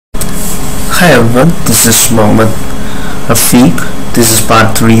Hi everyone, this is Mohammed Rafiq. This is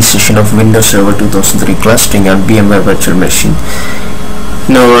part 3 session of Windows Server 2003 clustering on VMware Virtual Machine.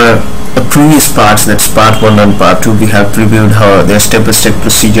 Now, the previous parts, that's part 1 and part 2, we have previewed how the step-by-step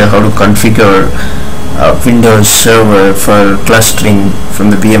procedure how to configure Windows Server for clustering from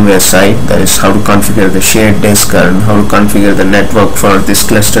the VMware side. That is how to configure the shared disk and how to configure the network for this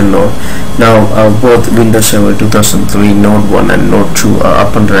cluster node. Now both Windows Server 2003 Node 1 and Node 2 are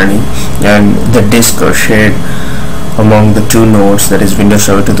up and running, and the disk are shared among the two nodes, that is Windows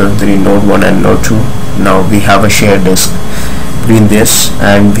Server 2003 Node 1 and Node 2. Now we have a shared disk between this,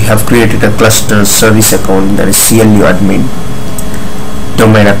 and we have created a cluster service account, that is CLU admin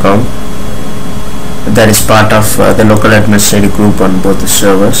domain account, that is part of the local administrative group on both the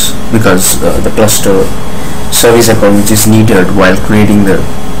servers, because the cluster service account which is needed while creating the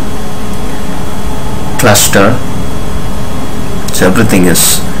cluster. So everything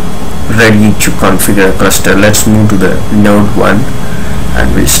is ready to configure a cluster. Let's move to the node 1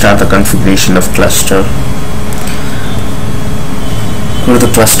 and we'll start the configuration of cluster. Go to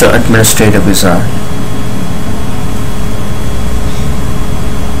the cluster administrator wizard.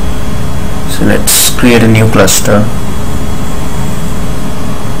 So let's create a new cluster.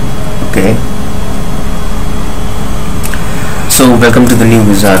 Okay. So welcome to the new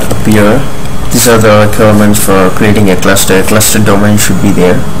wizard up here. These are the requirements for creating a cluster. A cluster domain should be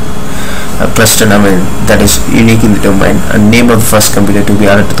there. A cluster name that is unique in the domain. A name of the first computer to be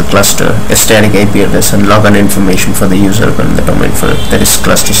added to the cluster. A static IP address and login information for the user and the domain for it. That is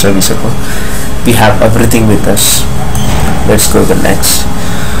cluster service account. We have everything with us. Let's go to the next.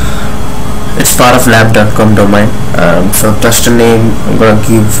 It's part of lab.com domain. For cluster name, I'm gonna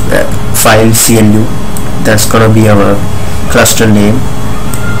give file CLU. That's gonna be our cluster name.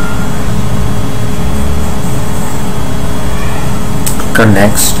 Click on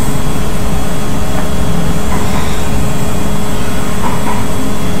next.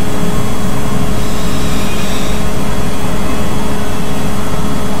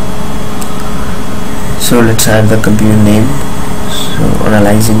 So let's add the computer name. So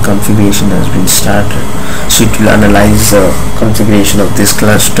analyzing configuration has been started. So it will analyze the configuration of this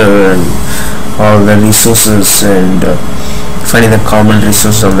cluster and all the resources, and finding the common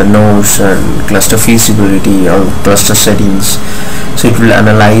resources on the nodes and cluster feasibility or cluster settings. So it will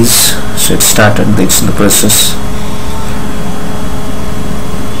analyze. So it started, it's in the process.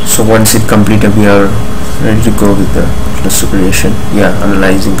 So once it completed, we are ready to go with the cluster creation. Yeah,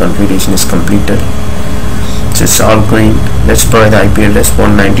 analyzing configuration is completed. So it's all green. Let's provide the IP address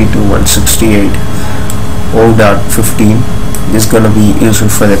 192.168.0.15. This is going to be useful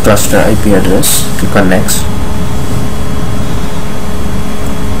for the cluster IP address. Click on next.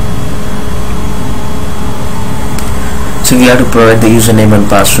 So we have to provide the username and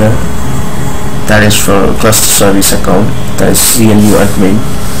password. That is for cluster service account. That is CLU admin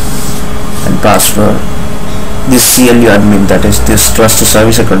and password. This CLU admin, that is this cluster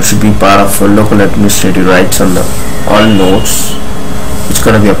service account, should be part of local administrative rights on the all nodes. It's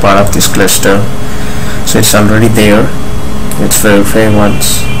going to be a part of this cluster. So it's already there. Let's verify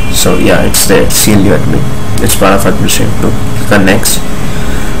once. So yeah, it's there, CLU admin. It's part of administrative group. Click on next.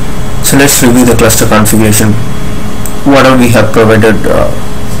 So let's review the cluster configuration. Whatever we have provided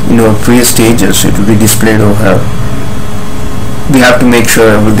in our previous stages, it will be displayed over here. We have to make sure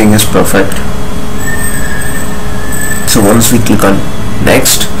everything is perfect. So once we click on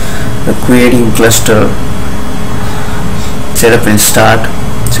next, the creating cluster setup will start.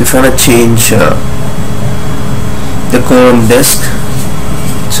 So if you want to change the quorum disk,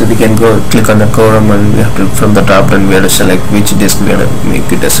 so we can go click on the quorum and we have to, from the top, and we have to select which disk we are going to make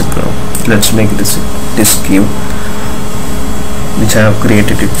it as a quorum. Let's make it as a disk queue, which I have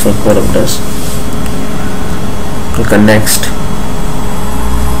created it for quorum disk. Click on next.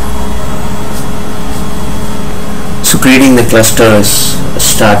 So creating the cluster is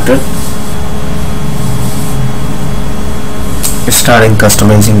started. It's starting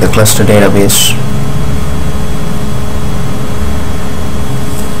customizing the cluster database.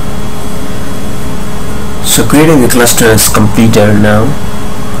 So creating the cluster is completed now.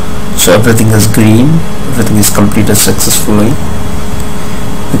 So everything is green. Everything is completed successfully.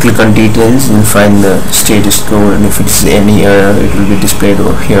 You click on details, you'll find the status code, and if it's any error, it will be displayed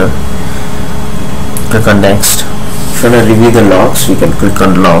over here. Click on next. If you want to review the logs, we can click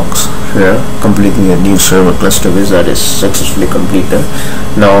on logs here. Completing the new server cluster wizard is successfully completed.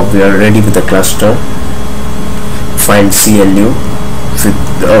 Now we are ready with the cluster. Find CLU with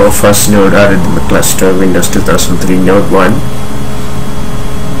our first node added in the cluster, Windows 2003 Node 1.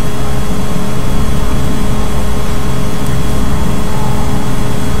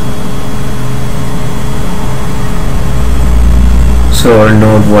 So our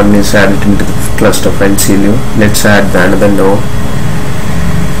node 1 is added into the cluster of NCLU. Let's add another node.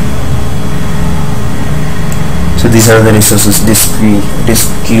 So these are the resources. Disk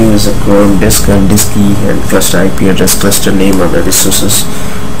Q is a Chrome disk, and disk E and cluster IP address, cluster name are the resources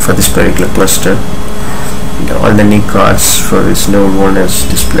for this particular cluster. And all the NIC cards for this node 1 is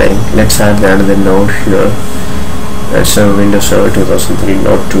displaying. Let's add another node here. That's a Windows Server 2003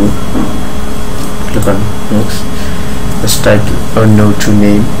 node 2. Click on next. Let's type our node 2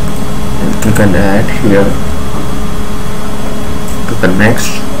 name and click on add here. Click on next.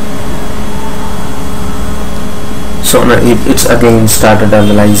 So now it's again started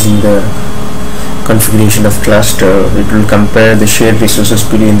analyzing the configuration of cluster. It will compare the shared resources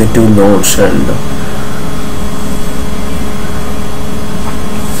between the two nodes and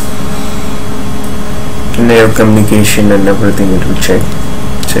layer communication and everything it will check.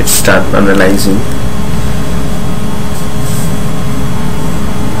 So it start analyzing.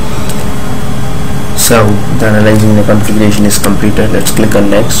 So the analyzing the configuration is completed. Let's click on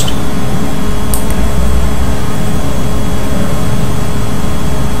next.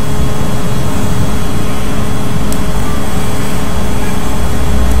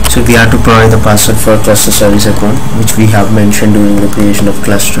 So we have to provide the password for cluster service account, which we have mentioned during the creation of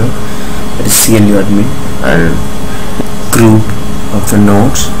cluster. That is CLU admin and group of the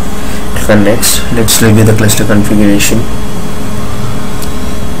nodes. Click on next. Let's review the cluster configuration.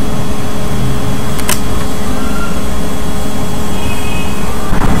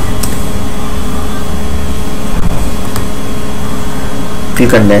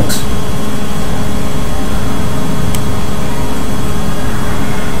 Click on next.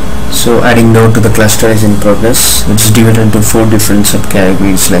 So adding node to the cluster is in progress. It's divided into 4 different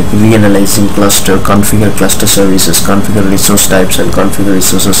subcategories like reanalyzing cluster, configure cluster services, configure resource types, and configure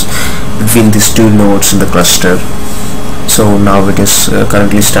resources between these two nodes in the cluster. So now it is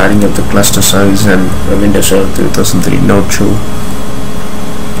currently starting up the cluster service and Windows Server 2003 node 2.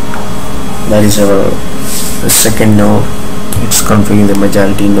 That is our second node. It's configuring the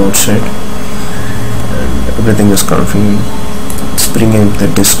majority node set and everything is configured. It's bringing the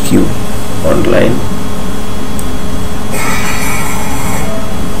disk queue online.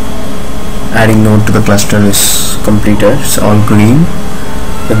 Adding node to the cluster is completed. It's all green.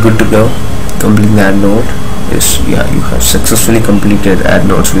 You're good to go. Completing the add node is, yeah, you have successfully completed add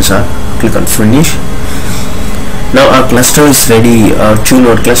nodes wizard. Click on finish. Now our cluster is ready. Our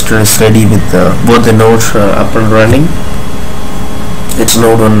 2-node cluster is ready with both the nodes up and running. It's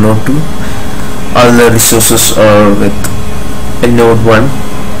node 1, node 2. All the resources are with in node 1.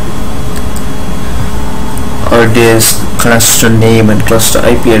 Our disk, cluster name and cluster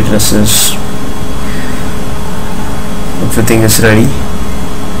IP addresses, everything is ready.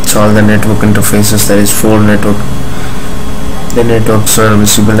 So all the network interfaces, there is 4 network, the networks are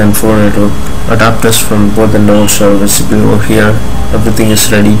visible and 4 network adapters from both the nodes are visible over here. Everything is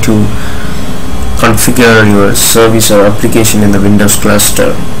ready to configure your service or application in the Windows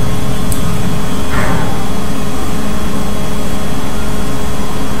cluster.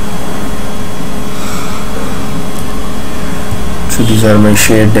 So these are my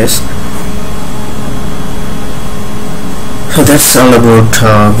shared disk. So that's all about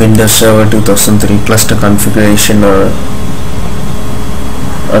Windows Server 2003 cluster configuration or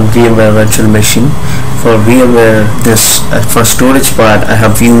on VMware Virtual Machine. For VMware, for storage part, I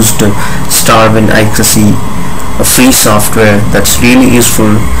have used Starwind ISCSI, a free software that's really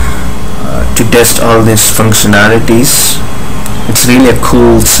useful to test all these functionalities. It's really a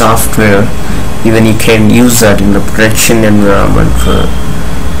cool software. Even you can use that in the production environment.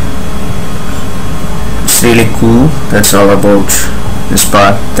 It's really cool. That's all about this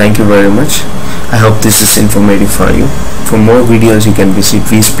part. Thank you very much. I hope this is informative for you. For more videos you can visit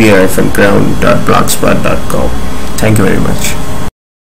vspr-ground.blogspot.com. Thank you very much.